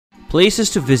Places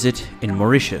to visit in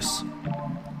Mauritius.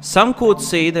 Some quotes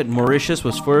say that Mauritius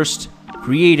was first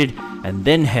created and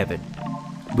then heaven,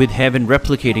 with heaven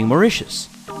replicating Mauritius.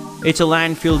 It's a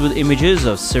land filled with images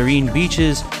of serene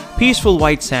beaches, peaceful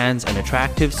white sands, and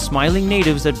attractive, smiling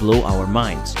natives that blow our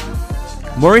minds.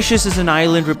 Mauritius is an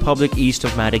island republic east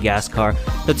of Madagascar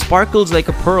that sparkles like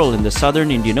a pearl in the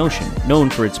southern Indian Ocean, known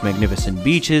for its magnificent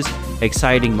beaches,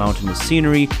 exciting mountainous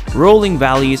scenery, rolling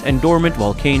valleys, and dormant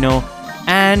volcano,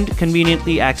 and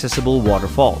conveniently accessible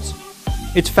waterfalls.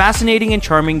 It's a fascinating and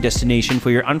charming destination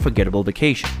for your unforgettable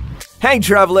vacation. Hey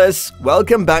travelers,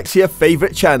 welcome back to your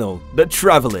favorite channel,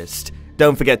 TheTravelist.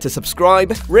 Don't forget to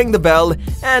subscribe, ring the bell,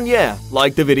 and yeah,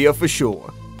 like the video for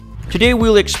sure. Today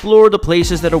we'll explore the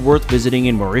places that are worth visiting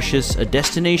in Mauritius, a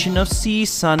destination of sea,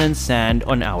 sun, and sand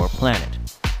on our planet.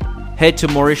 Head to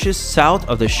Mauritius south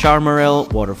of the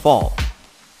Charmerel waterfall.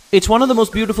 It's one of the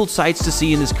most beautiful sights to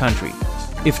see in this country,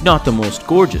 if not the most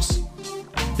gorgeous.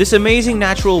 This amazing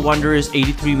natural wonder is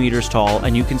 83 meters tall,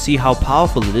 and you can see how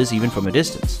powerful it is even from a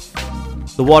distance.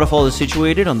 The waterfall is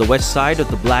situated on the west side of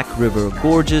the Black River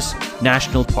Gorges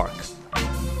National Park.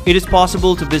 It is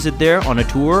possible to visit there on a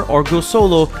tour or go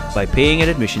solo by paying an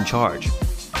admission charge.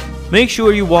 Make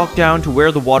sure you walk down to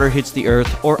where the water hits the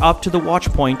earth or up to the watch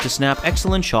point to snap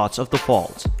excellent shots of the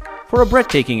falls for a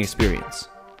breathtaking experience.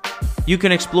 You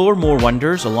can explore more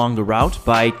wonders along the route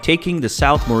by taking the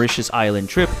South Mauritius Island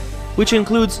trip, which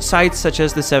includes sites such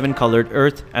as the Seven Colored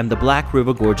Earth and the Black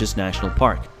River Gorges National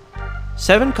Park.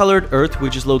 Seven Colored Earth,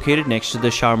 which is located next to the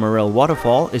Charmerel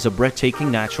waterfall, is a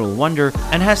breathtaking natural wonder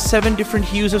and has 7 different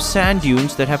hues of sand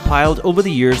dunes that have piled over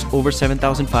the years over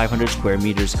 7,500 square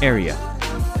meters area.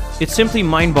 It's simply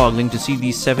mind-boggling to see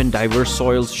these 7 diverse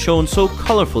soils shown so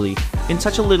colorfully in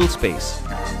such a little space.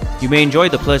 You may enjoy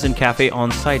the pleasant cafe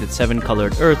on site at Seven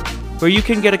Colored Earth, where you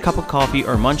can get a cup of coffee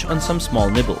or munch on some small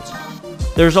nibbles.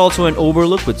 There's also an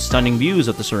overlook with stunning views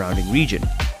of the surrounding region.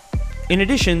 In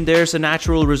addition, there's a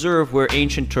natural reserve where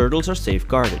ancient turtles are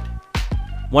safeguarded.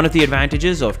 One of the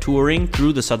advantages of touring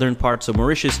through the southern parts of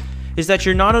Mauritius is that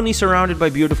you're not only surrounded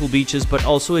by beautiful beaches but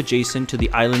also adjacent to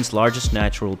the island's largest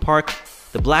natural park,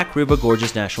 the Black River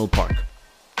Gorges National Park.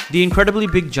 The incredibly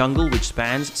big jungle, which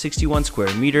spans 61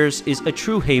 square meters, is a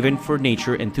true haven for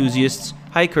nature enthusiasts,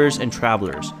 hikers, and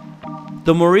travelers.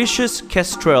 The Mauritius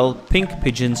kestrel, pink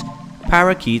pigeons,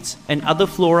 parakeets, and other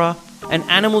flora and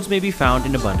animals may be found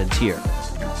in abundance here.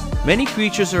 Many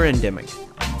creatures are endemic,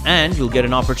 and you'll get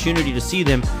an opportunity to see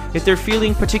them if they're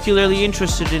feeling particularly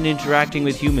interested in interacting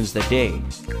with humans that day.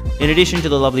 In addition to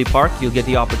the lovely park, you'll get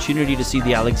the opportunity to see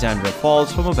the Alexandra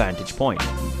Falls from a vantage point.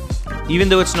 Even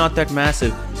though it's not that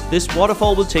massive, this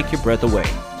waterfall will take your breath away.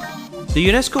 The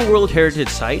UNESCO World Heritage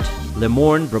Site, Le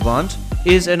Morne Brabant,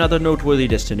 is another noteworthy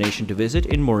destination to visit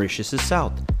in Mauritius'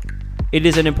 south. It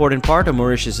is an important part of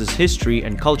Mauritius' history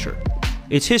and culture,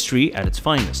 its history at its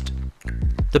finest.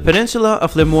 The peninsula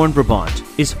of Le Morne Brabant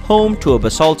is home to a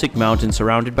basaltic mountain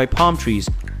surrounded by palm trees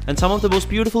and some of the most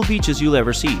beautiful beaches you'll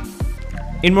ever see.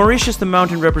 In Mauritius, the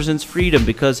mountain represents freedom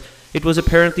because it was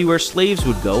apparently where slaves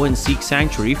would go and seek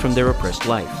sanctuary from their oppressed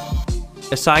life.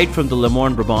 Aside from the Le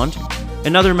Morne Brabant,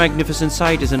 another magnificent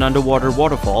sight is an underwater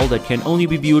waterfall that can only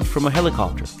be viewed from a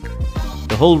helicopter.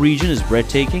 The whole region is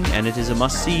breathtaking and it is a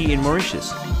must-see in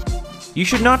Mauritius. You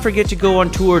should not forget to go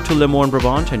on tour to Le Morne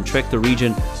Brabant and trek the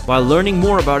region while learning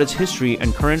more about its history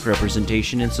and current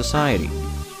representation in society.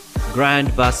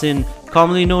 Grand Bassin,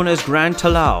 commonly known as Grand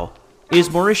Talao, is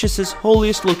Mauritius'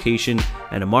 holiest location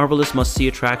and a marvelous must-see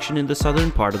attraction in the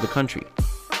southern part of the country.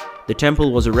 The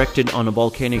temple was erected on a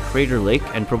volcanic crater lake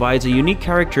and provides a unique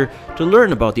character to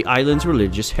learn about the island's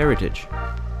religious heritage.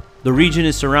 The region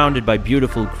is surrounded by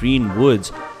beautiful green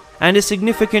woods and is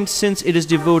significant since it is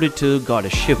devoted to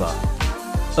goddess Shiva.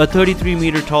 A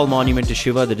 33-meter tall monument to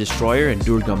Shiva the Destroyer and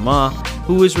Durga Ma,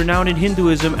 who is renowned in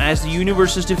Hinduism as the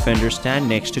universe's defender, stand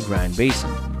next to Grand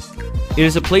Basin. It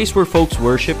is a place where folks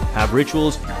worship, have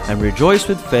rituals, and rejoice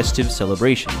with festive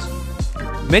celebrations.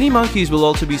 Many monkeys will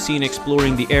also be seen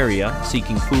exploring the area,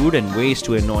 seeking food and ways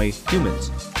to annoy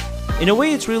humans. In a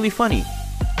way, it's really funny.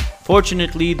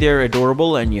 Fortunately, they're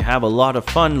adorable and you have a lot of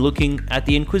fun looking at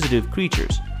the inquisitive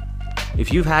creatures.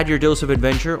 If you've had your dose of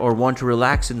adventure or want to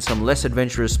relax in some less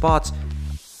adventurous spots,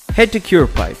 head to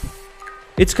Curepipe.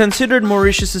 It's considered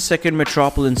Mauritius' second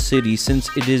metropolitan city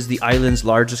since it is the island's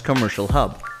largest commercial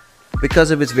hub.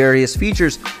 Because of its various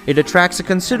features, it attracts a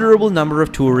considerable number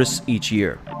of tourists each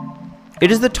year. It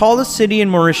is the tallest city in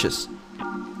Mauritius,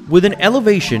 with an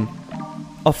elevation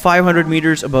of 500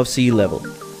 meters above sea level.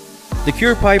 The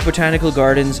Curepipe Botanical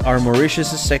Gardens are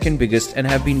Mauritius' second biggest and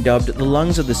have been dubbed the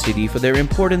lungs of the city for their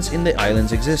importance in the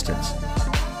island's existence.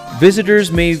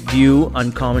 Visitors may view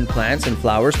uncommon plants and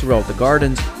flowers throughout the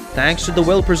gardens thanks to the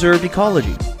well-preserved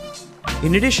ecology.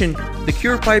 In addition, the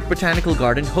Curepipe Botanical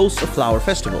Garden hosts a flower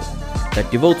festival that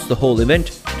devotes the whole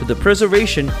event to the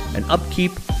preservation and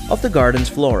upkeep of the garden's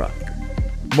flora.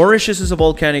 Mauritius is a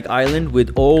volcanic island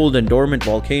with old and dormant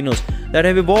volcanoes that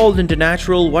have evolved into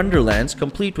natural wonderlands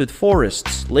complete with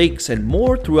forests, lakes, and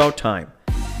more throughout time.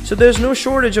 So there's no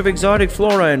shortage of exotic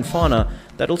flora and fauna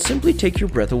that'll simply take your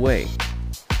breath away.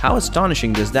 How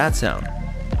astonishing does that sound?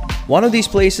 One of these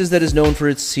places that is known for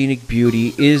its scenic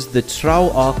beauty is the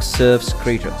Trao-Ox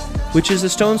crater, which is a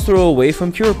stone's throw away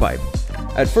from Curepipe.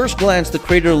 At first glance, the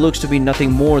crater looks to be nothing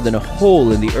more than a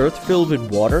hole in the earth filled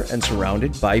with water and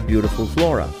surrounded by beautiful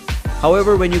flora.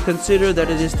 However, when you consider that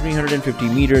it is 350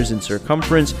 meters in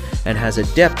circumference and has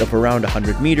a depth of around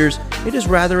 100 meters, it is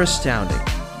rather astounding.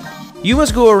 You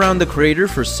must go around the crater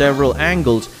for several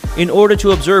angles in order to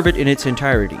observe it in its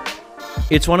entirety.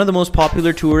 It's one of the most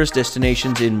popular tourist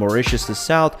destinations in Mauritius'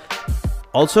 south.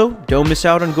 Also, don't miss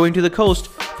out on going to the coast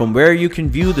from where you can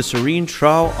view the serene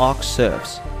Trao-Ox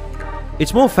surfs.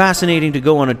 It's more fascinating to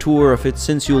go on a tour of it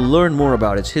since you'll learn more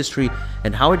about its history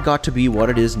and how it got to be what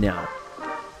it is now.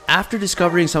 After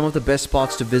discovering some of the best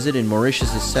spots to visit in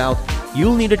Mauritius' south,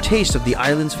 you'll need a taste of the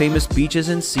island's famous beaches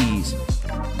and seas.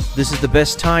 This is the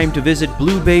best time to visit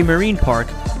Blue Bay Marine Park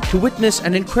to witness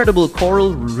an incredible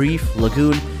coral reef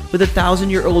lagoon with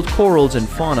 1,000-year-old corals and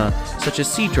fauna such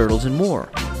as sea turtles and more.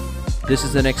 This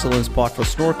is an excellent spot for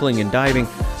snorkeling and diving,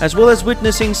 as well as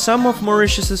witnessing some of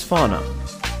Mauritius' fauna.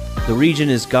 The region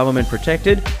is government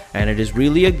protected, and it is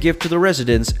really a gift to the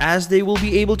residents as they will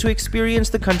be able to experience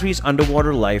the country's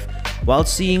underwater life while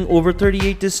seeing over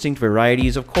 38 distinct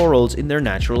varieties of corals in their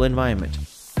natural environment.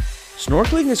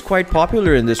 Snorkeling is quite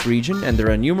popular in this region, and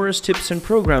there are numerous tips and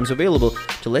programs available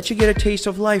to let you get a taste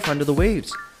of life under the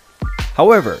waves.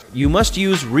 However, you must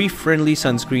use reef-friendly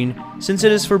sunscreen since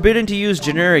it is forbidden to use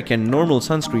generic and normal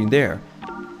sunscreen there.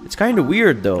 It's kinda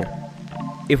weird though.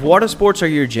 If water sports are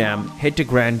your jam, head to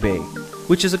Grand Bay,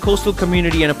 which is a coastal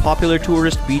community and a popular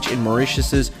tourist beach in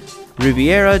Mauritius'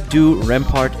 Riviera du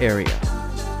Rempart area.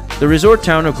 The resort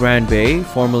town of Grand Bay,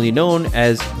 formerly known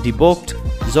as De Bocht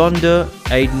Zonde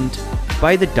Eident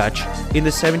by the Dutch in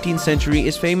the 17th century,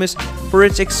 is famous for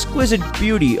its exquisite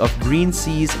beauty of green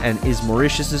seas and is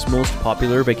Mauritius' most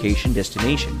popular vacation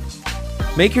destination.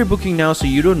 Make your booking now so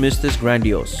you don't miss this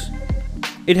grandiose.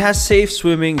 It has safe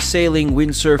swimming, sailing,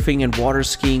 windsurfing, and water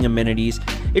skiing amenities.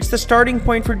 It's the starting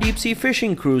point for deep-sea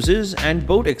fishing cruises and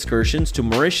boat excursions to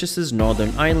Mauritius'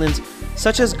 northern islands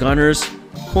such as Gunners,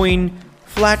 Coin,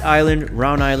 Flat Island,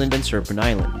 Round Island, and Serpent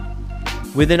Island.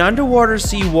 With an underwater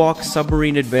sea walk,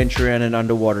 submarine adventure, and an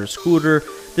underwater scooter,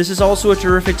 this is also a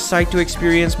terrific site to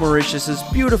experience Mauritius'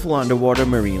 beautiful underwater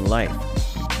marine life.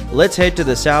 Let's head to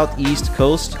the southeast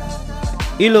coast.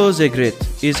 Îlot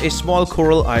Zegret is a small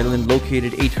coral island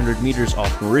located 800 meters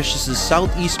off Mauritius'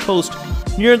 southeast coast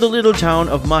near the little town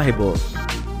of Mahebor.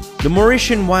 The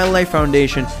Mauritian Wildlife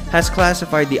Foundation has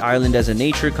classified the island as a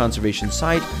nature conservation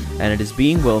site and it is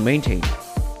being well maintained.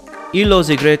 Îlot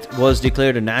Zegret was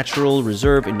declared a natural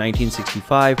reserve in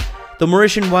 1965. The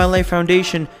Mauritian Wildlife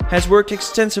Foundation has worked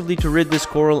extensively to rid this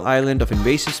coral island of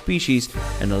invasive species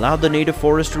and allow the native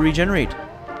forest to regenerate.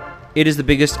 It is the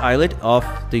biggest islet of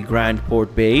the Grand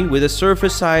Port Bay with a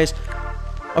surface size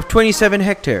of 27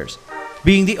 hectares.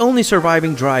 Being the only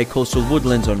surviving dry coastal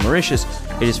woodlands on Mauritius,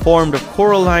 it is formed of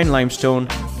coralline limestone,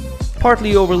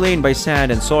 partly overlain by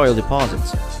sand and soil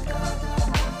deposits.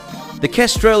 The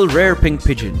kestrel rare pink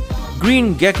pigeon,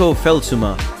 green gecko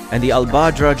felsuma, and the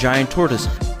albadra giant tortoise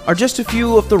are just a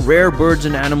few of the rare birds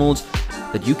and animals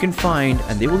that you can find,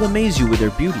 and they will amaze you with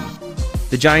their beauty.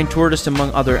 The giant tortoise,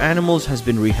 among other animals, has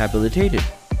been rehabilitated.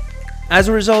 As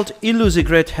a result, Îlot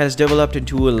Zegret has developed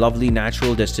into a lovely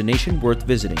natural destination worth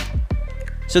visiting.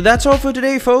 So that's all for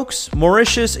today, folks.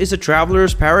 Mauritius is a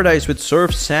traveler's paradise with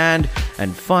surf, sand,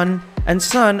 and fun, and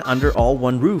sun under all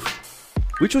one roof.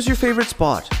 Which was your favorite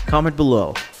spot? Comment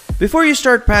below. Before you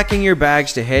start packing your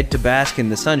bags to head to bask in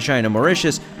the sunshine of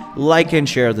Mauritius, like and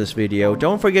share this video.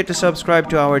 Don't forget to subscribe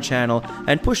to our channel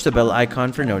and push the bell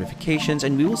icon for notifications,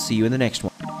 and we will see you in the next one.